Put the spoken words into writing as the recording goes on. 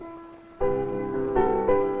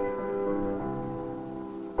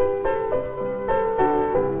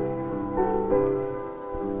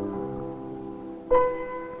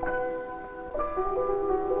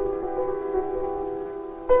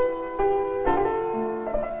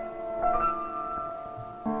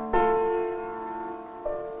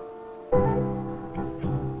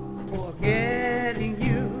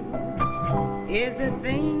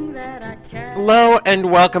Hello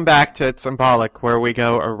and welcome back to It's Symbolic, where we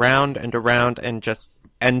go around and just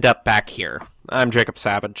end up back here. I'm Jacob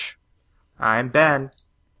Savage. I'm Ben.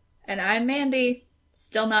 And I'm Mandy.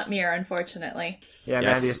 Still not Mira, unfortunately. Yeah,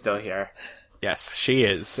 Yes. Mandy is still here. Yes, she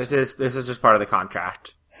is. This is just part of the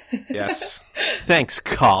contract. Yes. Thanks,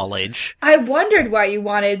 college. I wondered why you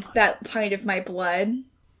wanted that pint of my blood.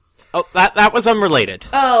 Oh, that was unrelated.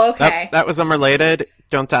 Oh, okay. That was unrelated.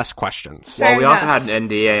 Don't ask questions. Fair Well, we also enough. had an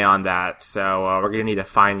NDA on that, so we're going to need to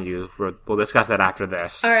fine you. We'll discuss that after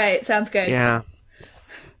this. Alright, sounds good. Yeah.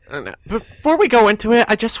 Before we go into it,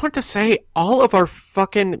 I just want to say all of our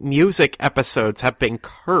fucking music episodes have been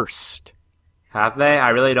cursed. Have they? I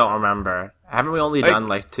really don't remember. Haven't we only done,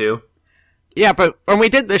 like, 2? Yeah, but when we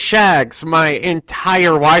did the Shags, my entire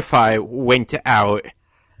Wi-Fi went out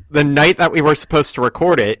the night that we were supposed to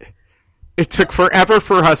record it. It took forever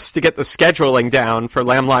for us to get the scheduling down for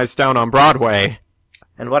Lamb Lies Down on Broadway.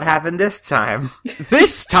 And what happened this time?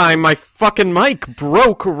 This time, my fucking mic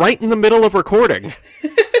broke right in the middle of recording.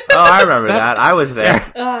 Oh, I remember that. I was there.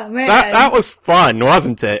 Oh, man. That was fun,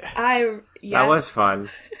 wasn't it? That was fun.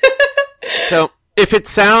 So, if it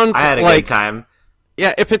sounds I had a like... good time.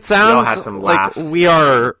 Yeah, if it We all had sounds some like laughs. we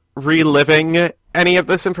are reliving any of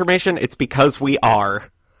this information, it's because we are.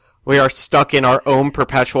 We are stuck in our own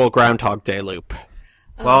perpetual Groundhog Day loop.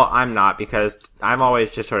 Well, I'm not, because I'm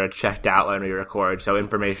always just sort of checked out when we record, so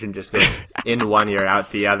information just goes in one ear,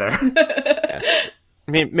 out the other. Yes.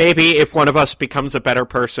 I mean, maybe if one of us becomes a better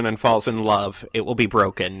person and falls in love, it will be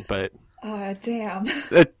broken, but Oh, damn.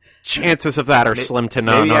 the chances of that are slim to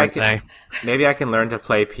none, maybe I aren't can- they? Maybe I can learn to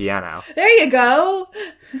play piano. There you go.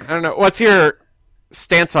 I don't know. What's your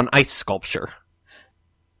stance on ice sculpture?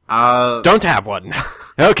 Don't have one.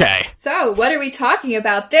 Okay. So, what are we talking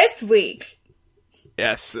about this week?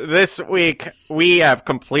 Yes, this week we have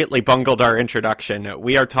completely bungled our introduction.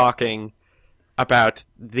 We are talking about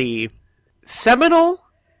the seminal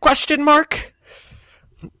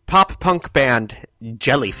pop punk band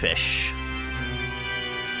Jellyfish.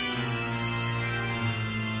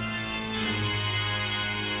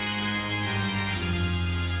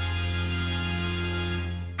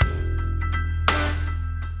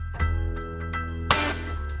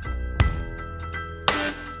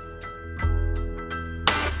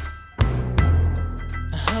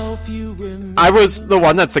 I was the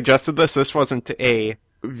one that suggested this. This wasn't a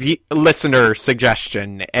listener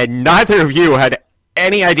suggestion, and neither of you had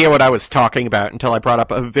any idea what I was talking about until I brought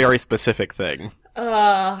up a very specific thing.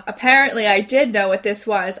 Apparently I did know what this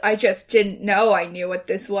was. I just didn't know I knew what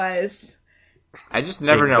this was. I just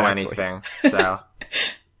never know Exactly. anything, so...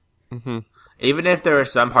 Even if there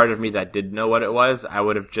was some part of me that did know what it was, I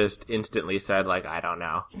would have just instantly said, like, I don't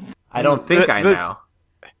know. I don't think I know.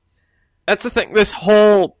 That's the thing. This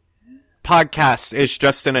whole podcast is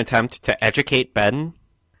just an attempt to educate Ben.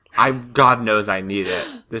 God knows I need it.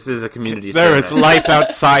 This is a community There is service. life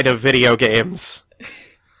outside of video games.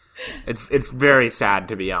 It's very sad,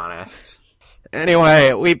 to be honest.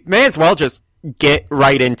 Anyway, we may as well just get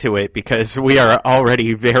right into it because we are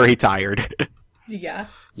already very tired. Yeah.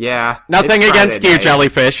 Yeah. Nothing it's against Friday you, night,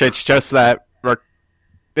 Jellyfish. It's just that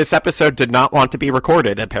this episode did not want to be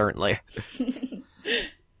recorded, apparently.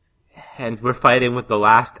 And we're fighting with the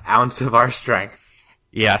last ounce of our strength.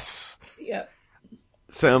 Yes. Yep.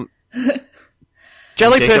 So, Jacob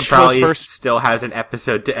Jellyfish was probably first... still has an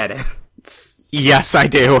episode to edit. Yes, I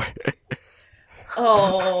do.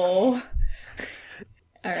 Oh.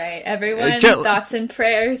 Alright, everyone, Jel- thoughts and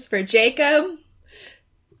prayers for Jacob.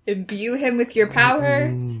 Imbue him with your power.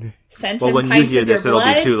 Send Well, him when you pints hear of your this, it'll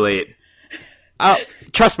blood. be too late.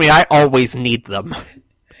 Trust me, I always need them.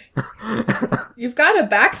 You've got a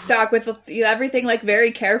backstock with everything like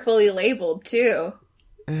very carefully labeled too.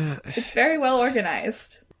 It's very well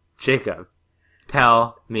organized. Jacob,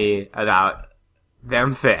 tell me about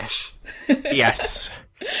them fish. Yes.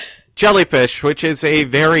 Jellyfish, which is a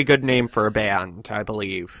very good name for a band, I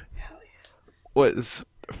believe, was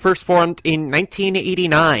first formed in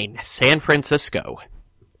 1989, San Francisco.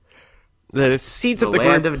 The seeds The of the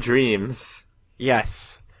land group... of dreams.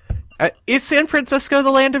 Yes. Is San Francisco the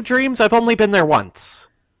land of dreams? I've only been there once.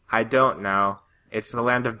 I don't know. It's the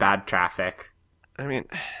land of bad traffic. I mean,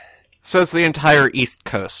 so's the entire East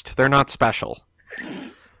Coast. They're not special.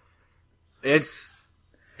 It's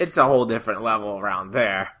a whole different level around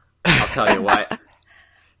there. I'll tell you what.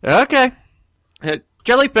 Okay.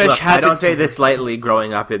 Jellyfish Look, has I don't its- say this lightly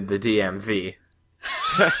growing up in the DMV.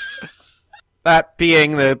 That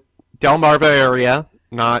being the Delmarva area,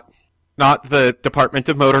 not the Department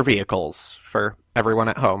of Motor Vehicles, for everyone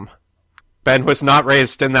at home. Ben was not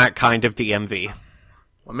raised in that kind of DMV.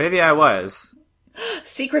 Well, maybe I was.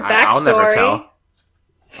 Secret I'll never backstory. tell.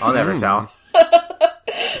 I'll never tell.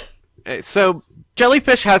 So,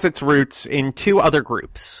 Jellyfish has its roots in two other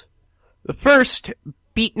groups. The first,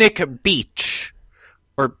 Beatnik Beach,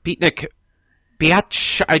 or Beatnik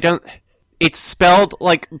Beach, it's spelled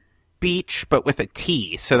like beach, but with a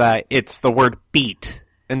T, so that it's the word beat,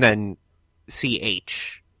 and then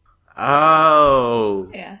CH. Oh.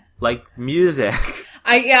 Yeah. Like music.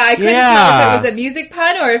 I couldn't tell if it was a music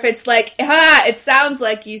pun or if it's like, it sounds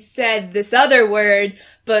like you said this other word,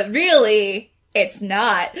 but really, it's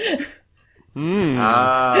not.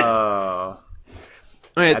 Oh.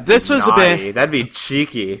 This was naughty. a bit... That'd be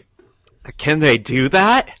cheeky. Can they do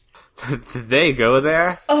that? Did they go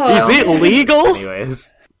there? Oh. Is it legal?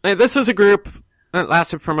 Anyways. This was a group that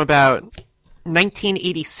lasted from about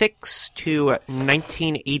 1986 to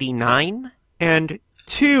 1989, and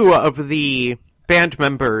two of the band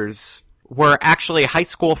members were actually high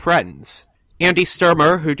school friends. Andy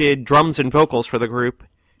Sturmer, who did drums and vocals for the group,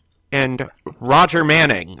 and Roger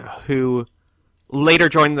Manning, who later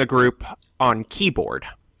joined the group on keyboard.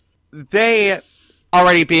 They,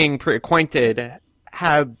 already being pre-acquainted,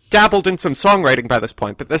 have dabbled in some songwriting by this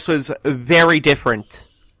point, but this was very different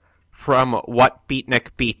from what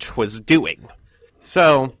Beatnik Beach was doing.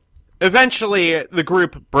 So, eventually, the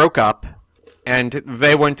group broke up, and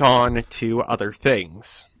they went on to other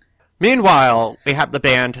things. Meanwhile, we have the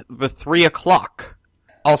band The 3 O'Clock,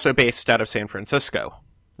 also based out of San Francisco.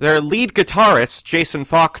 Their lead guitarist, Jason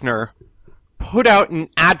Faulkner, put out an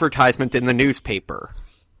advertisement in the newspaper,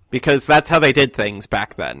 because that's how they did things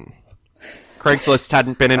back then. Craigslist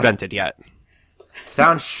hadn't been invented yet.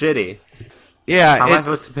 Sounds shitty. Yeah, How am I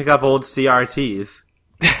supposed to pick up old CRTs?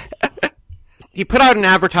 He put out an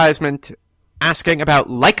advertisement asking about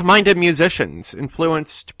like-minded musicians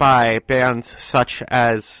influenced by bands such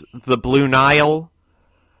as the Blue Nile,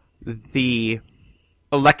 the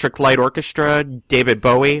Electric Light Orchestra, David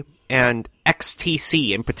Bowie, and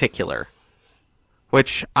XTC in particular,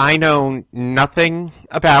 which I know nothing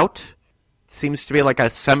about. It seems to be like a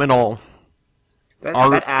seminal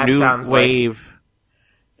That ad new sounds wave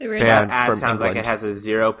They were band That ad from sounds England. like it has a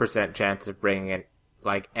 0% chance of bringing in,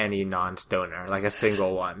 like, any non-stoner, like a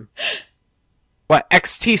single one. What,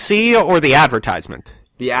 XTC or the advertisement?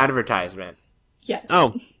 The advertisement. Yes.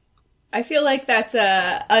 Oh, I feel like that's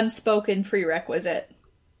a unspoken prerequisite.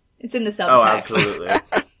 It's in the subtext. Oh, absolutely.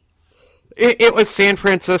 it was San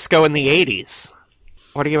Francisco in the 80s.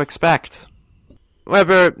 What do you expect?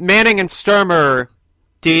 However, Manning and Sturmer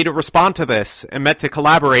did respond to this and met to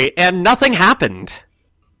collaborate, and nothing happened.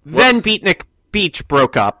 Then Whoops. Beatnik Beach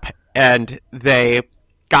broke up, and they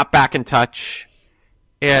got back in touch,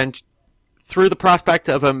 and through the prospect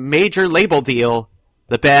of a major label deal,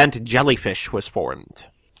 the band Jellyfish was formed.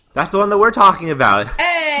 That's the one that we're talking about.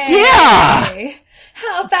 Hey! Yeah!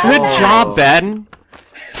 How about Good that? job, Ben!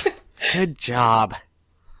 Good job.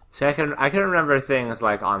 See, I can remember things,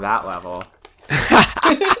 like, on that level.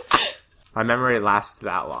 My memory lasts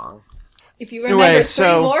that long. If you remember Anyway,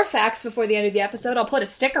 three more facts before the end of the episode, I'll put a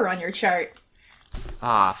sticker on your chart.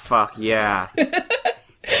 Ah, fuck, yeah.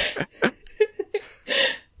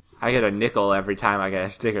 I get a nickel every time I get a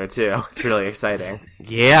sticker, too. It's really exciting.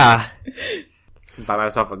 Yeah. Buy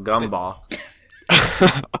myself a gumball.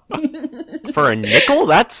 For a nickel?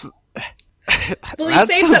 That's... Well, he That's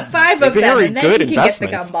saves a up 5 of them, very and then good he can get the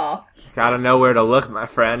investment. gumball. Gotta know where to look, my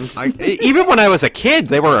friend. Even when I was a kid,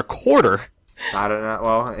 they were a quarter. I don't know.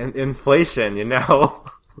 Well, inflation, you know.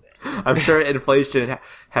 I'm sure inflation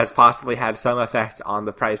has possibly had some effect on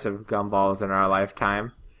the price of gumballs in our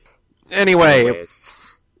lifetime. Anyway,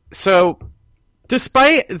 Anyways. so,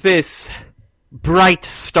 despite this bright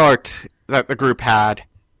start that the group had,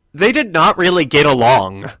 they did not really get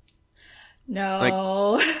along.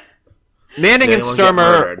 No. Manning Did and anyone get Sturmer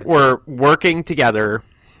murdered? were working together,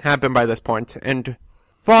 had been by this point, and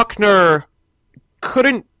Faulkner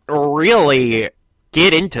couldn't really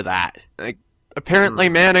get into that. Like, apparently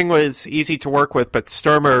Manning was easy to work with, but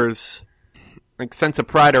Sturmer's sense of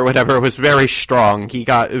pride or whatever was very strong. He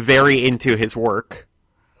got very into his work.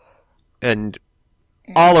 And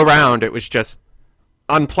all around it was just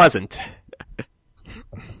unpleasant.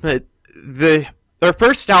 But their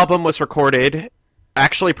first album was recorded,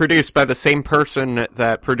 actually produced by the same person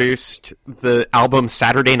that produced the album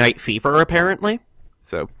Saturday Night Fever, apparently.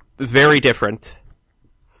 So, very different.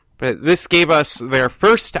 But this gave us their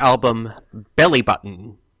first album, Belly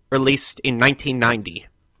Button, released in 1990.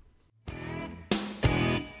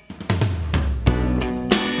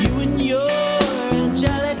 You and your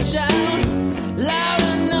angelic child, loud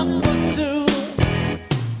enough for two.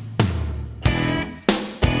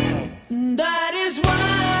 That is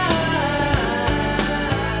why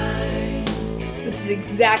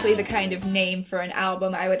exactly the kind of name for an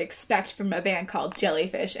album I would expect from a band called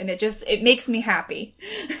Jellyfish, and it makes me happy.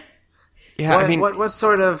 Yeah, I mean, what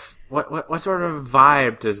sort of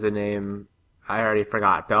vibe does the name? I already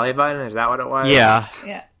forgot. Belly Button? Is that what it was? yeah.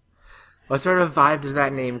 Yeah. What sort of vibe does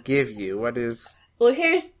that name give you? What is? Well,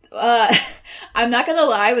 here's. I'm not gonna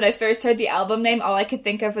lie. When I first heard the album name, all I could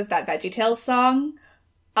think of was that VeggieTales song.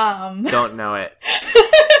 Don't know it.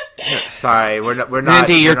 Sorry, we're not.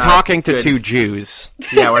 Mandy, you're not talking to good- two Jews.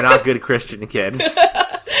 Yeah, we're not good Christian kids.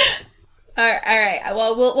 All right.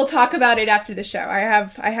 Well, we'll talk about it after the show. I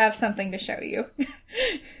have something to show you.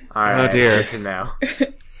 All right, Oh, dear. good to know.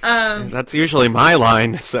 That's usually my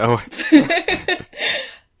line, so...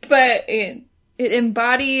 But it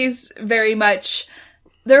embodies very much.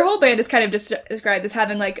 Their whole band is kind of described as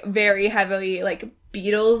having like very heavily like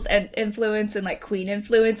Beatles and influence and like Queen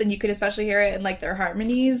influence, and you could especially hear it in like their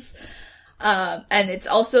harmonies. And it's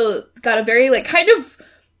also got a very like kind of,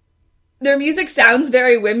 their music sounds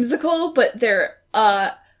very whimsical, but their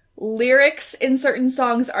lyrics in certain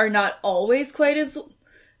songs are not always quite as,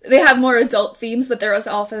 they have more adult themes, but there is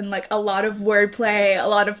often like a lot of wordplay, a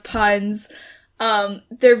lot of puns.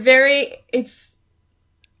 They're very, it's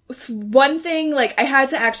one thing, like, I had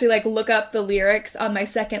to actually, like, look up the lyrics on my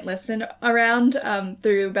second listen around,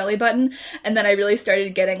 through Belly Button, and then I really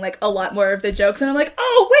started getting, like, a lot more of the jokes, and I'm like,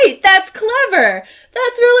 oh, wait, that's clever!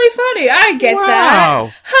 That's really funny, I get that!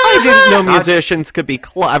 Wow! I didn't know musicians could be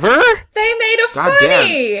clever! They made a God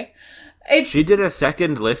funny! She did a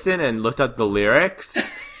second listen and looked up the lyrics.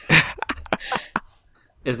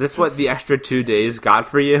 Is this what the extra 2 days got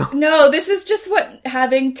for you? No, this is just what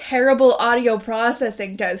having terrible audio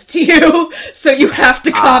processing does to you, so you have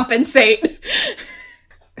to compensate.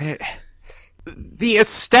 The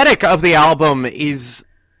aesthetic of the album is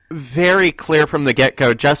very clear from the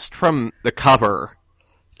get-go, just from the cover.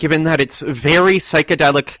 Given that it's very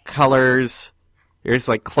psychedelic colors, there's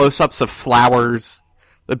like close-ups of flowers.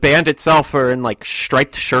 The band itself are in like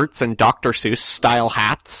striped shirts and Dr. Seuss style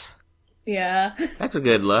hats. Yeah. That's a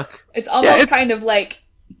good look. It's almost it's- kind of like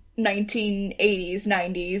 1980s,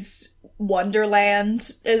 90s Wonderland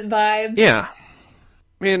vibes. Yeah.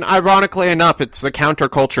 I mean, ironically enough, it's the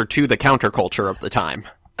counterculture to the counterculture of the time.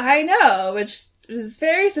 I know, which was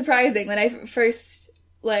very surprising when I first,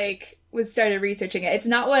 started researching it. It's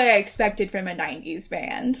not what I expected from a 90s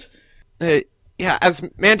band. Yeah, as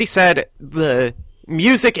Mandy said, the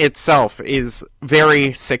music itself is very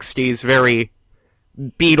 60s, very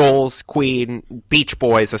Beatles, Queen, Beach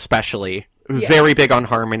Boys especially. Yes. Very big on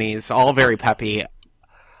harmonies, all very peppy.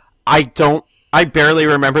 I barely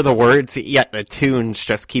remember the words, yet the tunes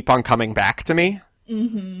just keep on coming back to me.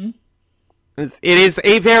 Mm-hmm. It is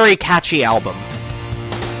a very catchy album.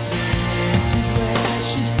 This is where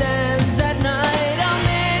she stands at night on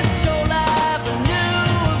this cold avenue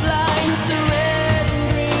of lines, the red and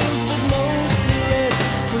greens, but mostly red.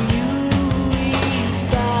 For you, he's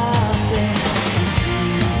stopping.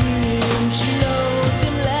 She knows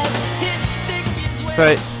him less. His stick is where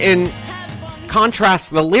But in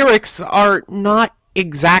contrast, the lyrics are not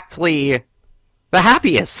exactly the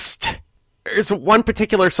happiest. There's one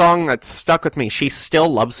particular song that stuck with me, She Still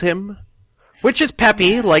Loves Him, which is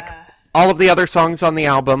peppy, like all of the other songs on the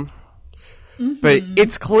album. Mm-hmm. But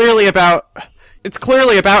it's clearly about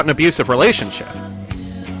an abusive relationship.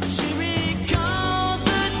 she recalls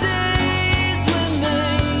the days when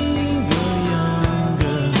they were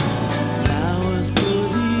younger. Flowers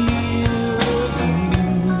could heal her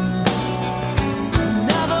wounds.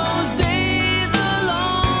 Now those days are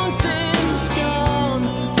long since gone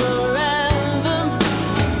forever.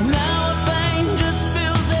 Now a pain just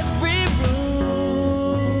fills every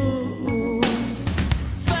room.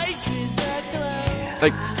 Faces are glowing.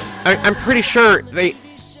 Like, I'm pretty sure they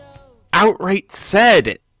outright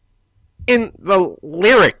said in the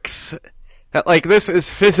lyrics that, like, this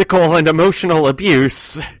is physical and emotional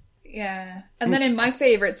abuse. Yeah. And then in my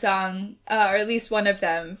favorite song, or at least one of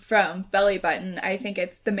them from Belly Button, I think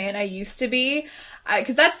it's The Man I Used to Be.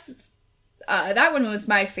 Because that one was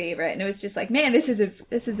my favorite. And it was just like, man, this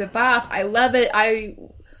is a bop. I love it. I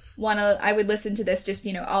would listen to this just,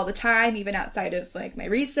 all the time, even outside of like my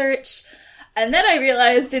research. And then I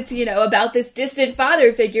realized it's, about this distant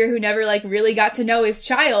father figure who never, really got to know his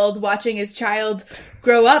child, watching his child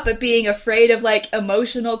grow up, but being afraid of,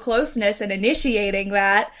 emotional closeness and initiating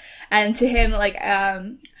that. And to him,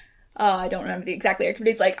 I don't remember the exact lyric, but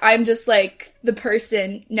he's like, I'm just like the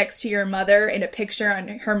person next to your mother in a picture on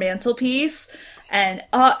her mantelpiece. And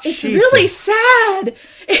it's Jesus. really sad.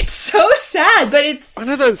 It's so sad, but it's One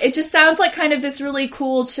of those. it just sounds like kind of this really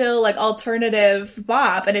cool, chill, like alternative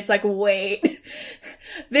bop. And it's like, wait,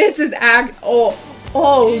 this is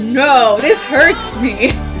oh no, this hurts me.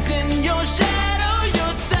 In your shadow,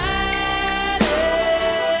 your tiny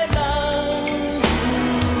lungs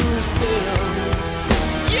still.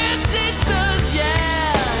 Yes, it does,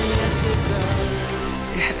 yeah, yes, it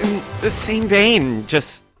does. In the same vein,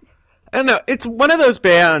 just, I don't know, it's one of those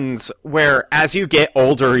bands where as you get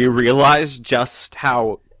older, you realize just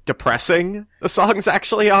how depressing the songs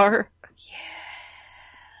actually are.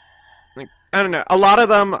 Like, I don't know, a lot of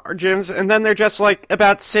them are jams, and then they're just like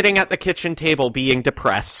about sitting at the kitchen table being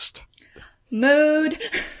depressed. Mood.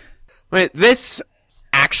 Wait, this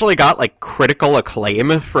actually got like critical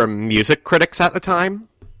acclaim from music critics at the time.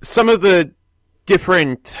 Some of the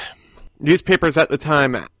different newspapers at the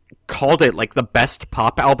time called it like the best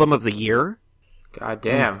pop album of the year. God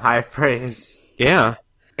damn, high praise. Yeah.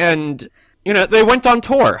 And, you know, they went on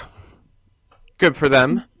tour. Good for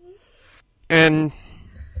them. And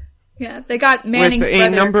Yeah, they got Manning's With a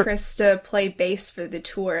brother Chris to play bass for the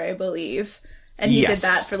tour, I believe. And he Yes. did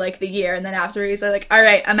that for like the year, and then after he's like,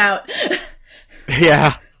 alright, I'm out.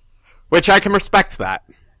 yeah. Which I can respect that.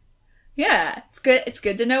 Yeah, it's good. It's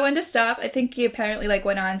good to know when to stop. I think he apparently like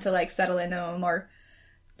went on to like settle into a more,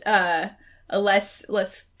 a less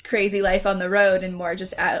crazy life on the road and more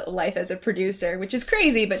just life as a producer, which is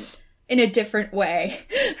crazy, but in a different way.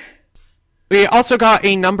 We also got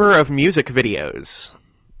a number of music videos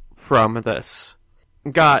from this.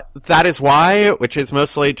 Got That Is Why, which is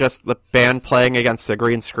mostly just the band playing against a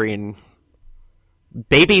green screen.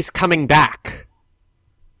 Baby's Coming Back,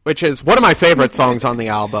 which is one of my favorite songs on the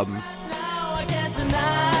album. Now I can't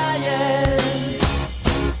deny it.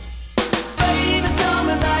 Baby's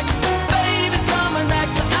coming back,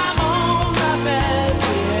 so I'm on my best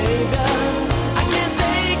behavior. I can't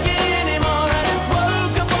take it anymore, I just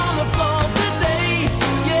woke up on the floor today.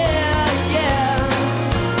 Yeah.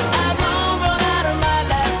 I've long run out of my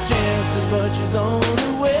last chances, but she's on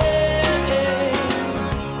the way.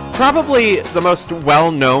 Probably the most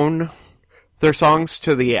well-known their songs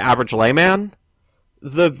to the average layman.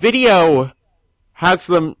 The video has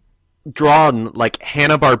them drawn like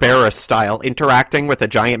Hanna-Barbera style, interacting with a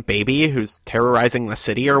giant baby who's terrorizing the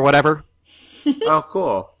city or whatever. Oh,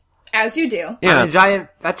 cool. As you do. Yeah, I mean,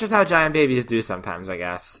 that's just how giant babies do sometimes, I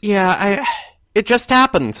guess. it just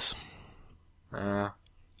happens. You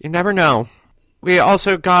never know. We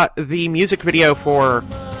also got the music video for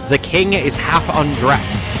The King is Half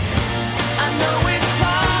Undressed. I know it's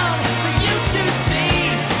hard for you to see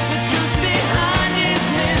the truth behind his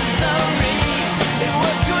misery. It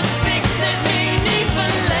was good speak that mean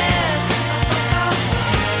even less.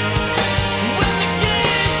 When the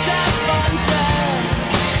kids have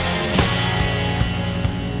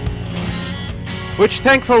undressed. Which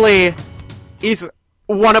thankfully is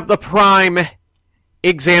one of the prime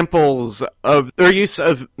examples of their use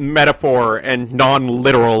of metaphor and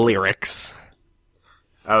non-literal lyrics.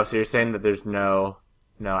 Oh, so you're saying that there's no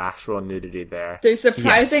actual nudity there. There's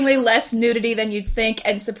surprisingly less nudity than you'd think,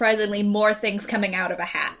 and surprisingly more things coming out of a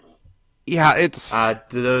hat. Yeah, it's...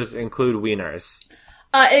 Do those include wieners?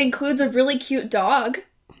 It includes a really cute dog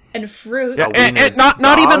and fruit. Yeah, A and wiener not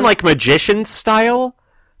dog? even like magician style.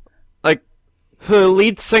 Like, the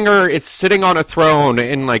lead singer is sitting on a throne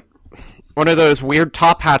in like one of those weird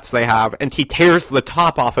top hats they have, and he tears the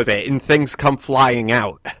top off of it and things come flying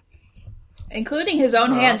out. Including his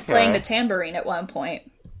own hands okay. playing the tambourine at one point.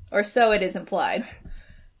 Or so it is implied.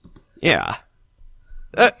 Yeah.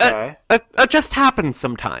 Okay. That just happens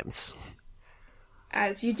sometimes.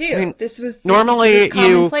 As you do. mean, This was normally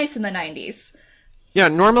commonplace in the 90s. Yeah,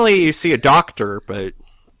 normally you see a doctor, but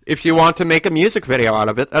if you want to make a music video out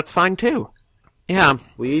of it, that's fine too. Yeah.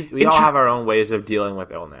 We all have our own ways of dealing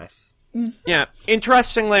with illness. Yeah.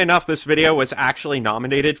 Interestingly enough, this video was actually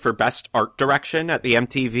nominated for Best Art Direction at the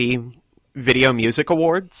MTV Video Music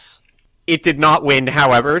Awards. It did not win,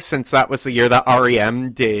 however, since that was the year that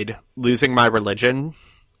REM did Losing My Religion.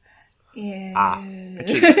 Yeah. Which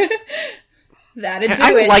is, That'd do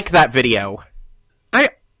I it. like that video.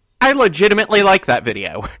 I legitimately like that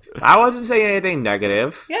video. I wasn't saying anything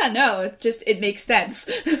negative. Yeah, no, it makes sense.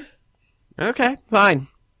 Okay, fine.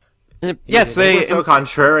 Yes, They they... were so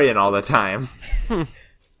contrarian all the time.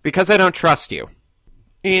 Because I don't trust you.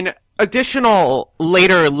 In additional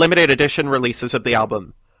later limited edition releases of the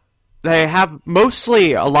album, they have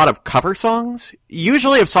mostly a lot of cover songs,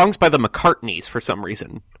 usually of songs by the McCartneys for some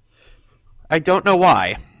reason. I don't know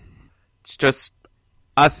why. It's just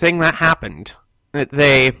a thing that happened.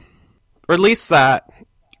 They released that,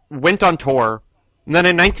 went on tour, and then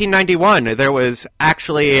in 1991 there was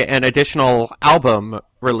actually an additional album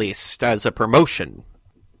released as a promotion,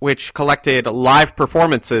 which collected live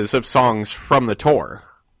performances of songs from the tour.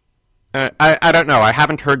 I don't know, I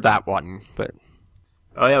haven't heard that one, but...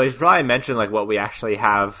 Oh yeah, we should probably mention like what we actually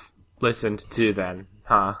have listened to then,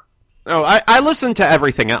 huh? Oh, I listened to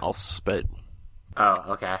everything else, but... Oh,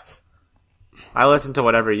 okay. I listened to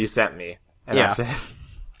whatever you sent me, and Yeah. that's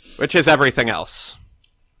it. Which is everything else.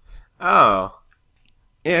 Oh.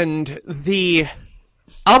 And the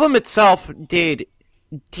album itself did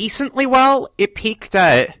decently well. It peaked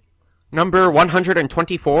at number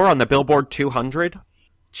 124 on the Billboard 200.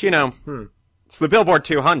 Which, you know, it's the Billboard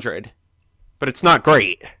 200, but it's not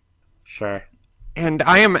great. Sure. And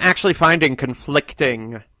I am actually finding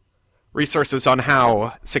conflicting resources on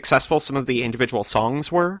how successful some of the individual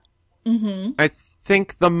songs were. Mm-hmm. I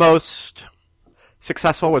think the most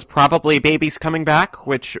successful was probably Baby's Coming Back,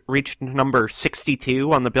 which reached number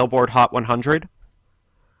 62 on the Billboard Hot 100.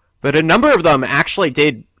 But a number of them actually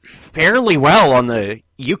did fairly well on the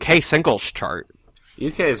UK singles chart.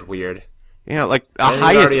 UK is weird. You know, like, the Yeah, it's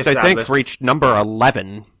already highest, I think, established. reached number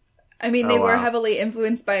 11. I mean, Oh, they were wow. heavily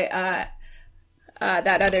influenced by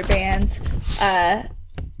that other band,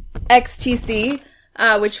 XTC,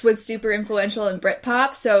 which was super influential in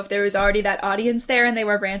Britpop. So if there was already that audience there and they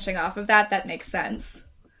were branching off of that, that makes sense.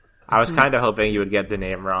 I was kind of hoping you would get the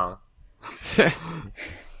name wrong.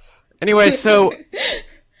 Anyway, so...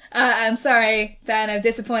 I'm sorry, Ben, I've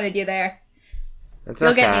disappointed you there. It's You'll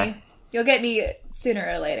okay. get me. You'll get me sooner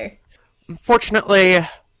or later. Unfortunately,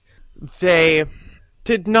 they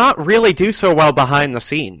did not really do so well behind the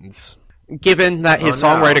scenes, given that his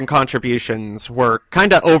Oh, no. songwriting contributions were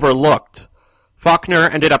kind of overlooked. Faulkner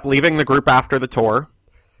ended up leaving the group after the tour.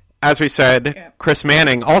 As we said, Yeah. Chris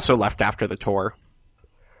Manning also left after the tour,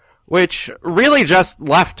 which really just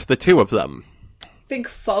left the two of them. I think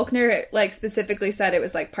Faulkner, like, specifically said it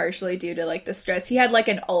was, like, partially due to, like, the stress. He had, like,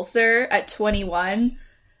 an ulcer at 21.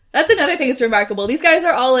 That's another thing that's remarkable. These guys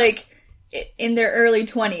are all, like, in their early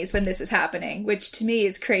 20s when this is happening, which to me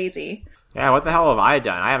is crazy. Yeah, what the hell have I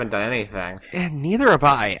done? I haven't done anything. And neither have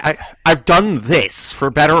I. I've done this, for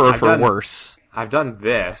better or for worse. I've done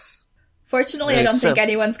this. Fortunately, I Right, don't think so-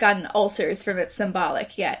 anyone's gotten ulcers from its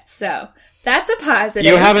symbolic yet, so that's a positive.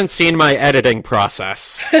 You haven't seen my editing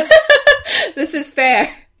process. This is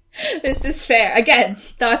fair. This is fair. Again,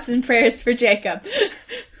 thoughts and prayers for Jacob.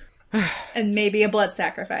 And maybe a blood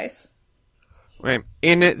sacrifice. Right.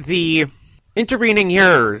 In the intervening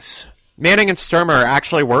years, Manning and Sturmer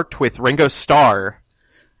actually worked with Ringo Starr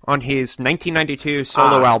on his 1992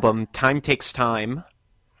 solo album, Time Takes Time,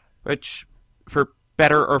 which, for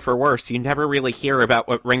better or for worse, you never really hear about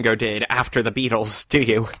what Ringo did after the Beatles, do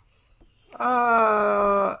you?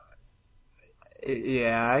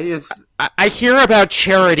 Yeah, he's... I hear about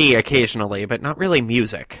charity occasionally, but not really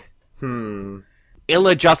music.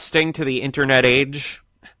 Ill-adjusting to the internet age.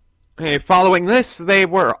 Following this, they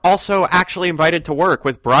were also actually invited to work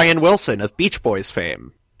with Brian Wilson of Beach Boys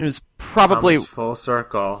fame. It was probably, full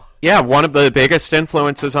circle. yeah, one of the biggest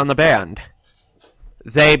influences on the band.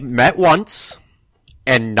 They met once,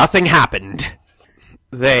 and nothing happened.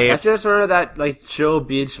 That's just sort of that, like, chill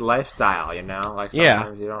beach lifestyle, you know? Like, Yeah.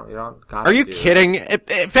 sometimes you don't gotta Are you do- kidding?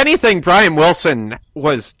 If anything, Brian Wilson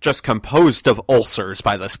was just composed of ulcers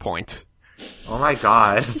by this point. Oh my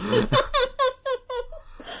god.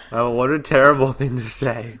 Oh, what a terrible thing to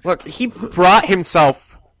say. Look, he brought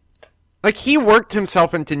himself... Like, he worked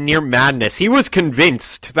himself into near madness. He was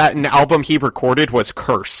convinced that an album he recorded was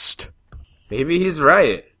cursed. Maybe he's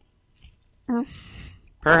right.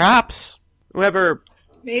 Perhaps. However,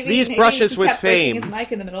 Maybe These maybe brushes he with kept breaking fame. his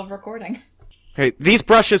mic in the middle of recording. these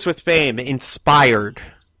brushes with fame inspired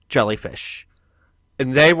Jellyfish.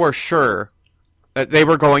 And they were sure that they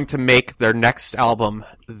were going to make their next album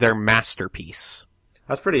their masterpiece.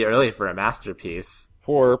 That's pretty early for a masterpiece.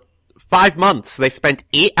 For 5 months, they spent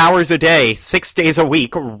 8 hours a day, 6 days a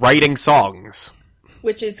week, writing songs.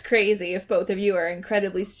 Which is crazy if both of you are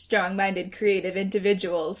incredibly strong-minded, creative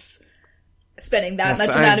individuals spending that Yes,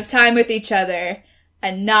 much amount of time with each other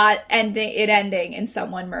and not ending in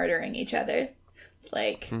someone murdering each other.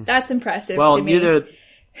 Like, that's impressive Well, to me. neither...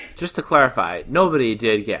 Just to clarify, nobody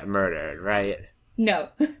did get murdered, right? No.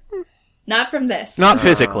 Not from this. Not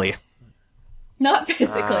physically. Not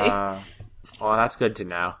physically. Well, that's good to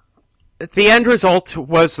know. The end result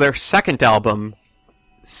was their second album,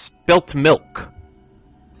 Spilt Milk.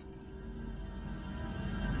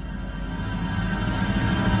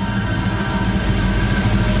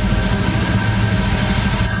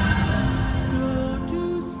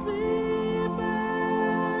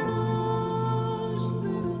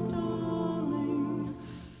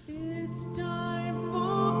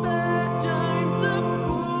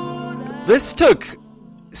 This took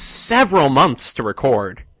several months to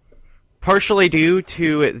record, partially due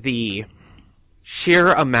to the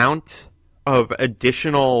sheer amount of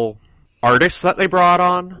additional artists that they brought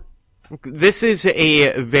on. This is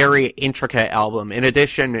a very intricate album, in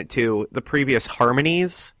addition to the previous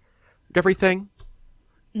harmonies and everything.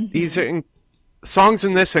 These songs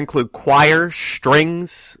in this include choir,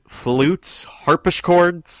 strings, flutes,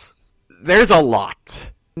 harpsichords. There's a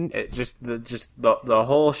lot. It just the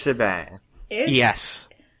whole shebang. It's Yes.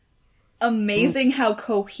 amazing how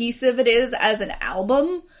cohesive it is as an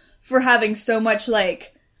album for having so much,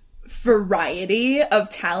 like, variety of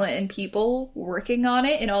talent and people working on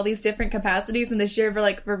it in all these different capacities, and the sheer,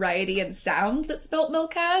 like, variety and sound that Spilt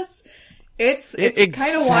Milk has. It's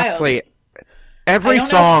kind of wild. Every I don't know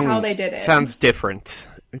song how they did it. sounds different.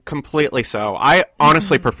 Completely so. I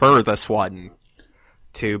honestly prefer this one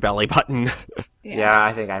to Belly Button. Yeah,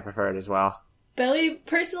 I think I prefer it as well.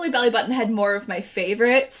 Personally, Belly Button had more of my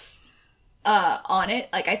favorites on it.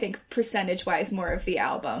 Like, I think percentage-wise more of the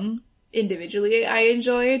album individually I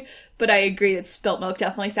enjoyed, but I agree that Spilt Milk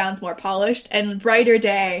definitely sounds more polished. And Brighter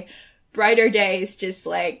Day is just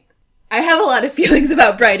like, I have a lot of feelings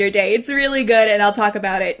about Brighter Day. It's really good, and I'll talk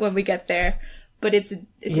about it when we get there. But it's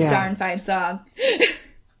a darn fine song.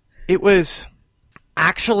 It was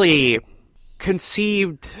actually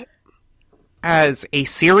conceived as a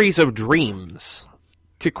series of dreams.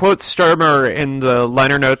 To quote Sturmer in the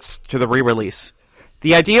liner notes to the re-release,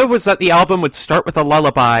 the idea was that the album would start with a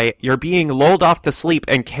lullaby, you're being lulled off to sleep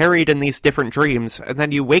and carried in these different dreams, and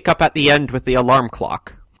then you wake up at the end with the alarm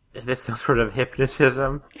clock. Is this some sort of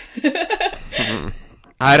hypnotism?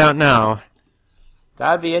 I don't know.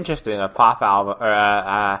 That'd be interesting. A pop album or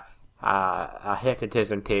a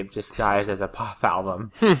hypnotism tape disguised as a pop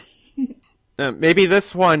album. Maybe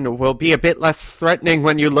this one will be a bit less threatening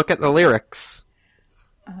when you look at the lyrics.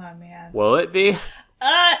 Oh, man. Will it be?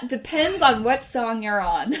 Depends on what song you're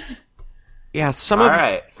on. Yeah, All some of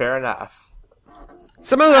right, fair enough.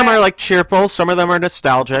 them are like cheerful, some of them are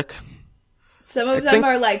nostalgic. Some of them think-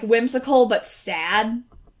 are, like, whimsical but sad.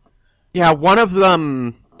 Yeah, one of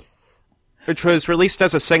them, which was released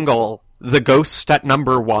as a single, The Ghost at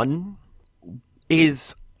Number 1,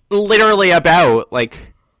 is literally about,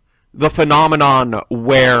 like, the phenomenon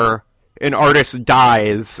where an artist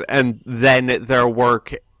dies and then their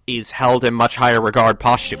work is held in much higher regard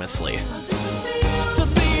posthumously. To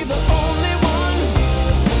be the only one,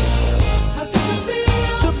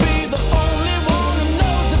 to be the only one who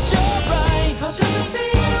knows that you're right,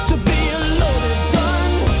 to be a loaded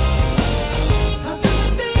gun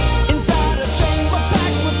inside a chamber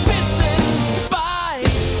packed with pistons,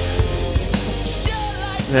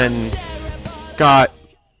 spikes. Then got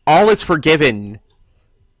All Is Forgiven,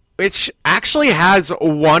 which actually has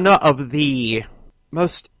one of the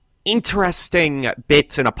most interesting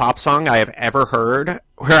bits in a pop song I have ever heard,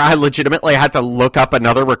 where I legitimately had to look up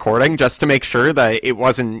another recording just to make sure that it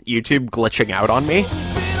wasn't YouTube glitching out on me. Bit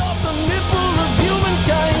off the nipple of human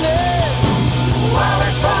kindness. While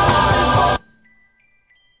it's fine.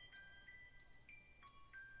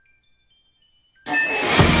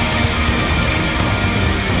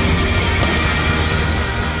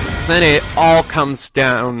 Then it all comes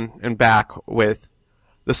down and back with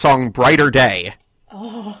the song Brighter Day,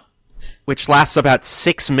 which lasts about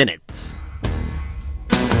 6 minutes.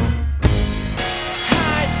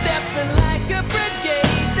 High stepping like a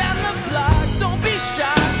brigade down the block. Don't be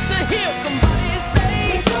shocked to hear somebody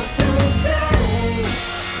say,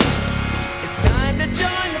 it's time to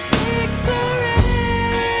join the big parade.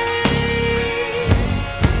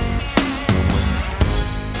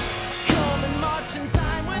 Come and march in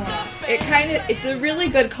time with the It's a really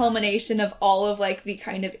good culmination of all of, like, the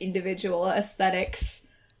kind of individual aesthetics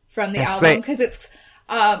from the Yes, album, they- because it's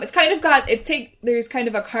kind of got, there's kind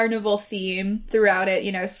of a carnival theme throughout it,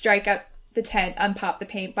 you know, strike up the tent, unpop the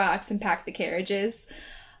paint box, and pack the carriages.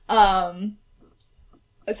 So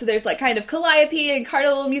there's, like, kind of calliope and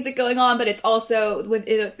carnival music going on, but it's also,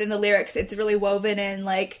 within the lyrics, it's really woven in,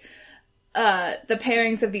 like, the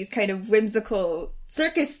pairings of these kind of whimsical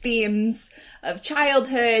circus themes of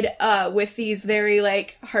childhood, with these very,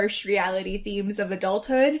 like, harsh reality themes of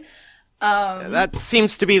adulthood. That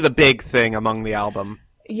seems to be the big thing among the album.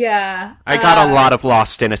 Yeah. I got a lot of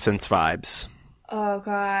Lost Innocence vibes. Oh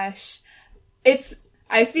gosh.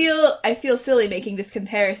 I feel silly making this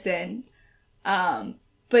comparison.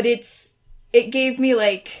 But it gave me,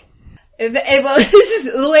 like, this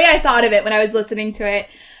is the way I thought of it when I was listening to it.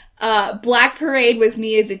 Black Parade was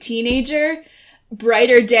me as a teenager.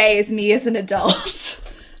 Brighter Day is me as an adult.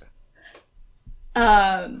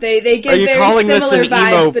 They give Are you very calling this similar an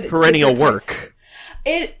vibes, emo but perennial different work?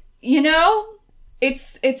 ways. You know,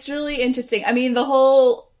 it's really interesting. I mean, the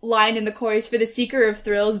whole line in the chorus, for the seeker of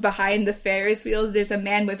thrills behind the Ferris wheels, there's a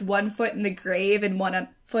man with one foot in the grave and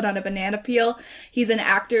foot on a banana peel. He's an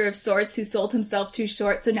actor of sorts who sold himself too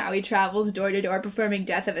short, so now he travels door to door performing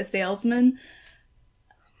death of a salesman.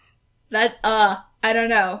 That, I don't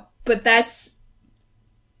know. But that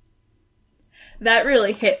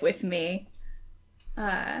really hit with me.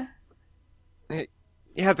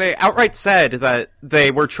 Yeah, they outright said that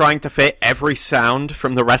they were trying to fit every sound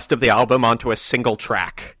from the rest of the album onto a single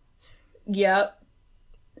track. Yep.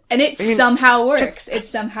 And it somehow works. It's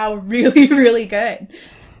somehow really, really good.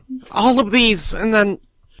 All of these, and then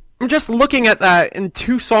I'm just looking at that, and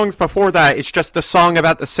 2 songs before that, it's just a song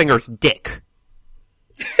about the singer's dick.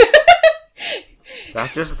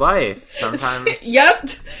 That's just life. Sometimes. Yep.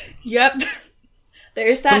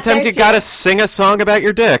 There's that. Sometimes you gotta sing a song about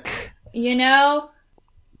your dick. You know?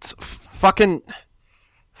 It's fucking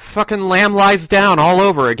Lamb Lies Down all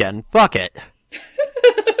over again. Fuck it.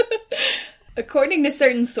 According to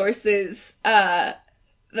certain sources, songs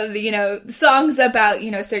about,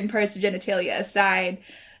 certain parts of genitalia aside,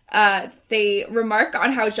 they remark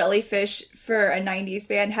on how Jellyfish, for a 90s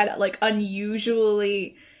band, had,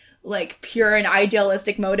 unusually, pure and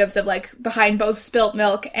idealistic motives of, behind both Spilt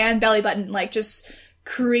Milk and Belly Button, just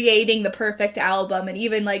creating the perfect album. And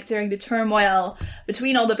even, during the turmoil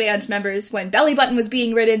between all the band members when Belly Button was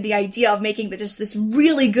being written, the idea of making this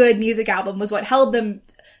really good music album was what held them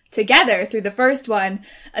together through the first one.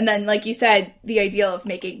 And then, like you said, the idea of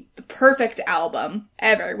making the perfect album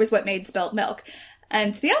ever was what made Spilt Milk.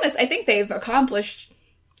 And to be honest, I think they've accomplished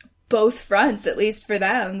both fronts, at least for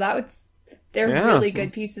them. They're really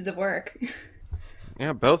good pieces of work.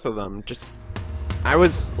 Yeah, both of them. I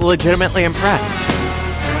was legitimately impressed.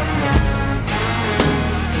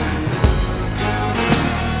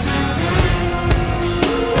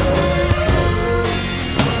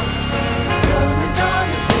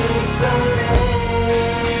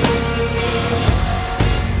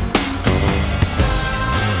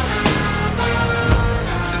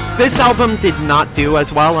 This album did not do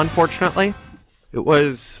as well, unfortunately. It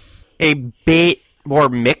was a bit more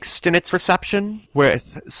mixed in its reception,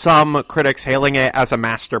 with some critics hailing it as a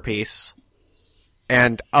masterpiece,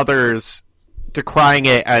 and others decrying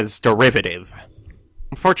it as derivative.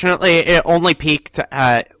 Unfortunately, it only peaked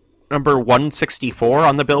at number 164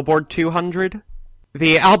 on the Billboard 200.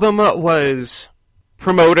 The album was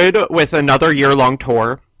promoted with another year-long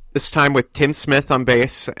tour, this time with Tim Smith on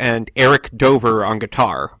bass and Eric Dover on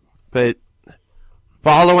guitar. But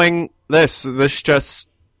following this just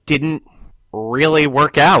didn't really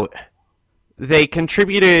work out. They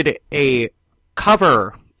contributed a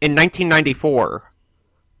cover in 1994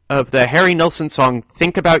 of the Harry Nilsson song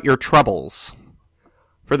Think About Your Troubles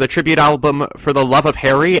for the tribute album For the Love of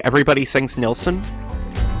Harry, Everybody Sings Nilsson.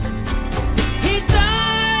 He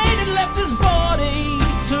died and left his body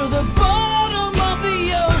to the bottom of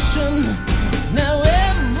the ocean. Now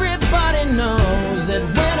everybody knows that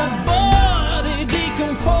when a body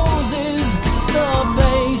decomposes, the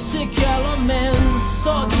basic elements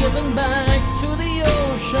are given back to the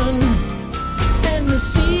ocean. And the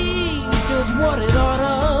sea does what it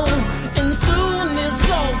oughta, and soon there's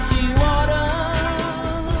salty water.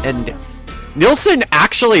 And Nilsson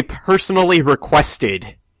actually personally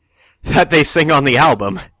requested that they sing on the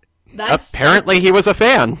album. Apparently he was a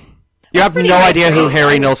fan. You have no idea who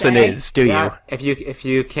Harry Nilsson is, do you? If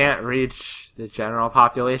you can't reach the general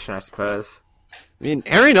population, I suppose. I mean,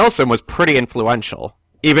 Harry Nilsson was pretty influential,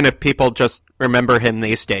 even if people just remember him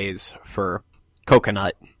these days for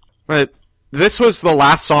Coconut. But this was the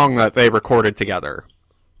last song that they recorded together.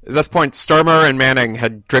 At this point, Sturmer and Manning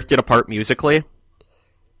had drifted apart musically,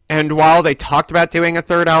 and while they talked about doing a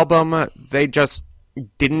third album, they just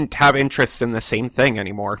didn't have interest in the same thing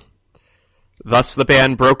anymore. Thus, the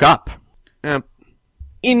band broke up.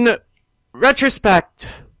 In retrospect,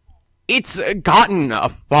 it's gotten a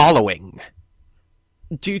following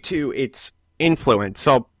due to its influence.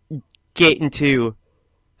 I'll get into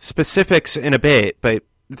specifics in a bit, but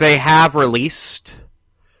they have released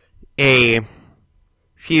a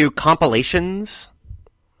few compilations.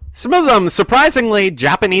 Some of them, surprisingly,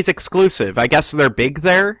 Japanese exclusive. I guess they're big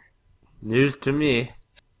there. News to me.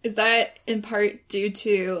 Is that in part due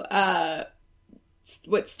to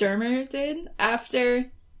what Sturmer did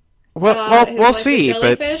after? We'll see.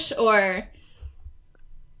 Jellyfish, or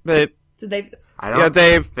did they? I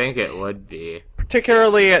don't think it would be.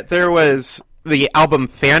 Particularly, there was the album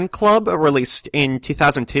Fan Club, released in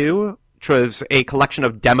 2002, which was a collection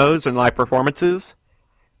of demos and live performances,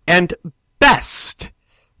 and Best,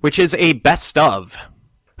 which is a best of,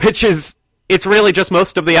 which is it's really just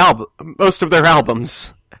most of their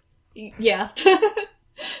albums. Yeah.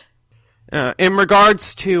 In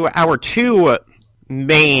regards to our two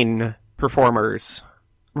main performers,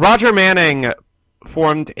 Roger Manning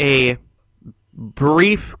formed a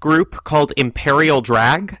brief group called Imperial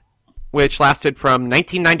Drag, which lasted from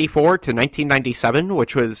 1994 to 1997,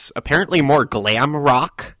 which was apparently more glam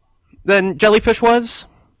rock than Jellyfish was.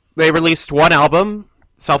 They released one album,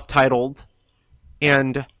 self-titled,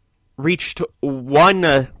 and reached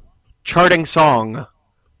one charting song,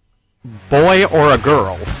 Boy or a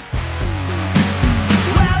Girl.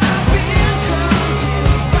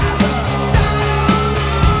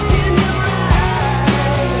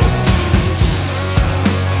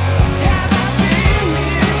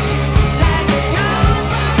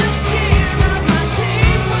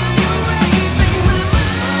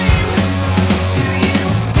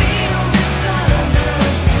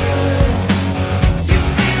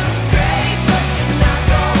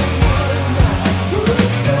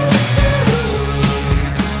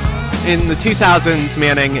 In the 2000s,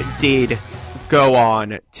 Manning did go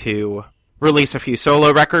on to release a few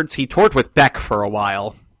solo records. He toured with Beck for a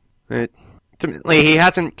while. Ultimately, he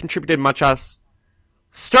hasn't contributed much else.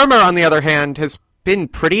 Sturmer, on the other hand, has been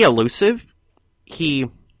pretty elusive. He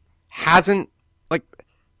hasn't,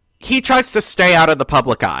 he tries to stay out of the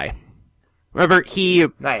public eye. However,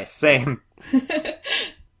 Nice, same.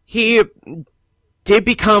 he did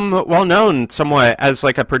become well known somewhat as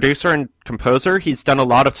a producer and composer. He's done a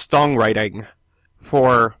lot of songwriting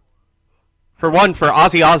for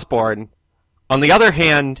Ozzy Osbourne. On the other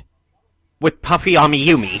hand, with Puffy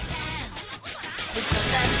Amiyumi.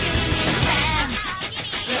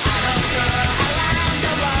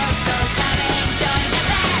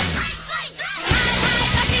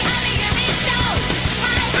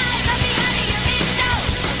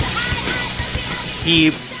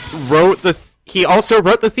 He also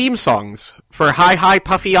wrote the theme songs for Hi Hi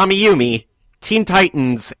Puffy Amiyumi, Teen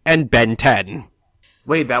Titans, and Ben 10.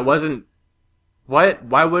 Wait, that wasn't... What?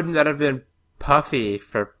 Why wouldn't that have been Puffy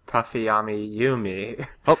for Puffy Amiyumi?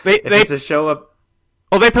 Well, It's a show up...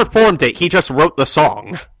 they performed it. He just wrote the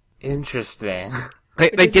song. Interesting. They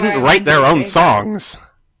is why didn't I write their wonder own if they- songs.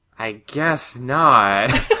 I guess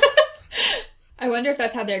not. I wonder if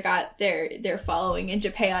that's how they got their following in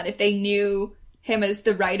Japan, if they knew him as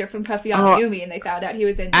the writer from Puffy Amiyumi and they found out he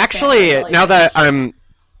was in Japan Actually, Jellyfish. now that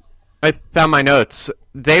I found my notes,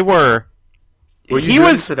 they were... Were you he doing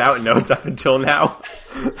was... this without notes up until now?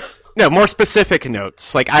 No, more specific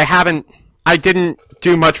notes. I didn't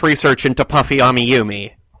do much research into Puffy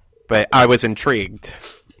Amiyumi, but I was intrigued.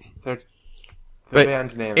 The But-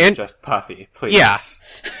 band's name and- is just Puffy, please. Yeah.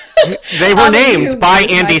 They were named Amiyumi by is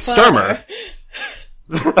my Andy father.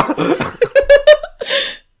 Sturmer.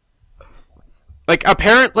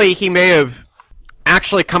 Apparently he may have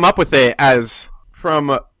actually come up with it as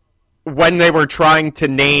from when they were trying to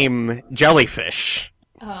name Jellyfish.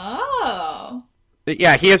 Oh.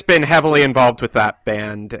 Yeah, he has been heavily involved with that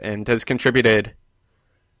band and has contributed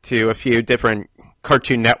to a few different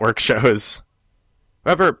Cartoon Network shows.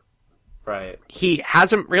 However, Right. he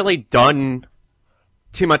hasn't really done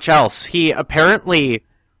too much else. He apparently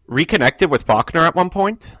reconnected with Faulkner at one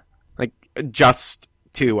point, just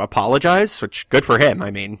to apologize, which good for him.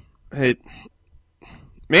 I mean,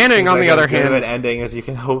 Manning, on the other as good of an hand, ending as you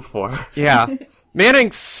can hope for. yeah,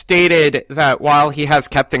 Manning stated that while he has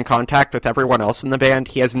kept in contact with everyone else in the band,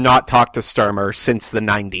 he has not talked to Sturmer since the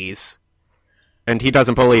 90s, and he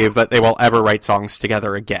doesn't believe that they will ever write songs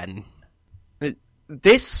together again.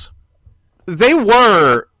 They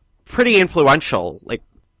were pretty influential.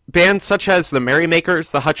 Bands such as the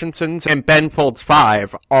Merrymakers, the Hutchinsons, and Ben Folds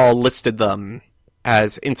 5 all listed them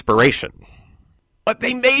as inspiration. What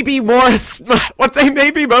they may be most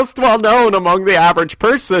well known among the average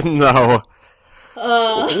person, though,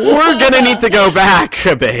 we're gonna need to go back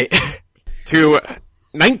a bit to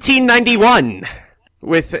 1991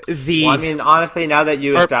 with the... Well, I mean, honestly, now that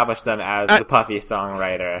you Or- established them as the Puffy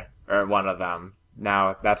songwriter, or one of them,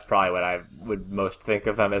 now that's probably what I would most think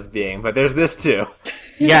of them as being, but there's this too.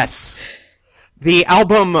 Yes. The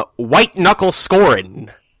album White Knuckle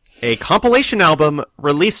Scorin', a compilation album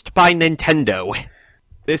released by Nintendo.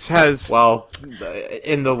 This has... Well,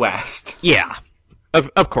 in the West. Yeah.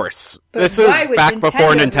 Of course. But This why was would back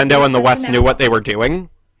before Nintendo Nintendo and the release West such an knew what album? they were doing.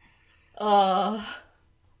 Oh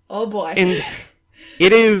boy. And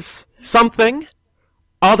it is something.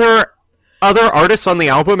 Other artists on the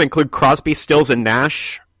album include Crosby, Stills, and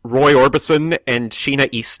Nash, Roy Orbison, and Sheena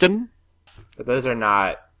Easton. But those are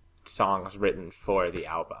not songs written for the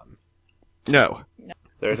album. No.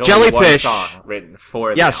 There's only Jellyfish. one song written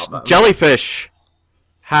for the Yes, album. Jellyfish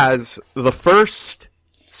has the first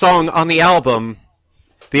song on the album,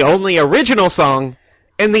 the only original song,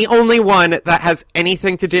 and the only one that has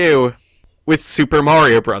anything to do with Super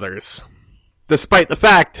Mario Brothers. Despite the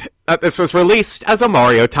fact that this was released as a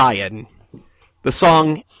Mario tie-in. The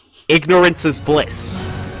song, Ignorance is Bliss.